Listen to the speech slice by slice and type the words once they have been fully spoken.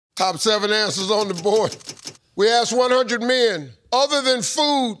Top 7 answers on the board. We asked 100 men, other than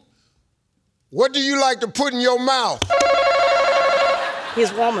food, what do you like to put in your mouth?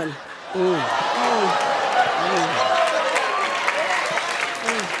 His woman.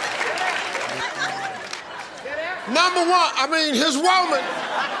 Number one, his woman.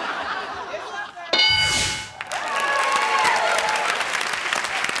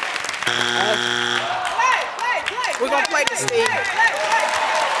 We're gonna play this, Steve.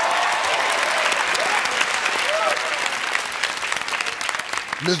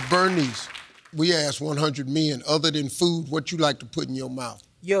 Miss Bernice, we asked 100 men, other than food, what you like to put in your mouth?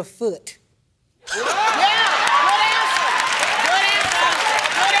 Your foot. Your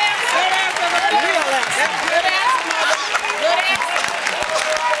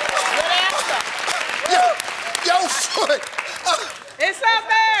foot. It's up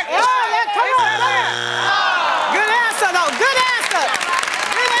there. Come on. Good answer, though. Good answer.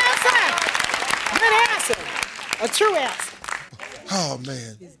 Good answer. A true answer. Oh,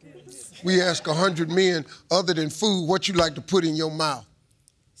 man. We ask 100 men, other than food, what you like to put in your mouth?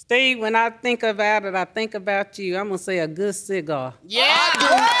 Steve, when I think about it, I think about you. I'm going to say a good cigar. Yeah. I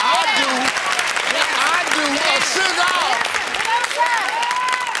do. A cigar.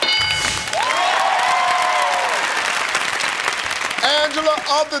 Angela,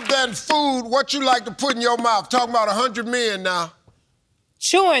 other than food, what you like to put in your mouth? Talking about 100 men now.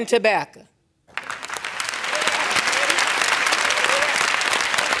 Chewing tobacco.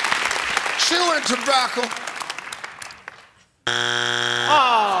 Chewing tobacco.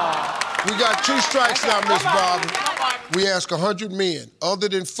 We got 2 strikes now, Miss Barbara. We ask 100 men, other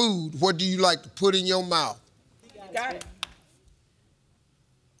than food, what do you like to put in your mouth? Got it.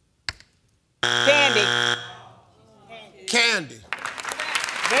 Candy. Candy.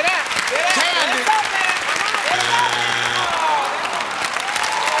 Get out. Candy.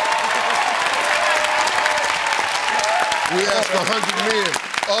 We ask 100 men,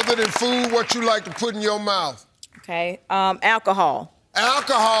 other than food, what you like to put in your mouth? Okay. Alcohol.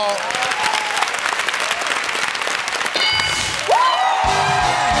 Alcohol.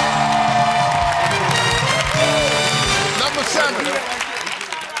 Number 7.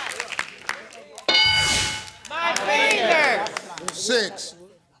 My finger. 6.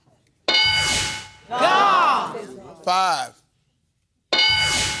 Gum. 5.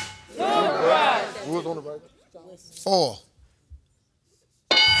 Toothbrush. Who was on the right? 4.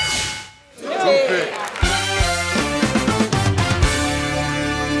 Toothpick.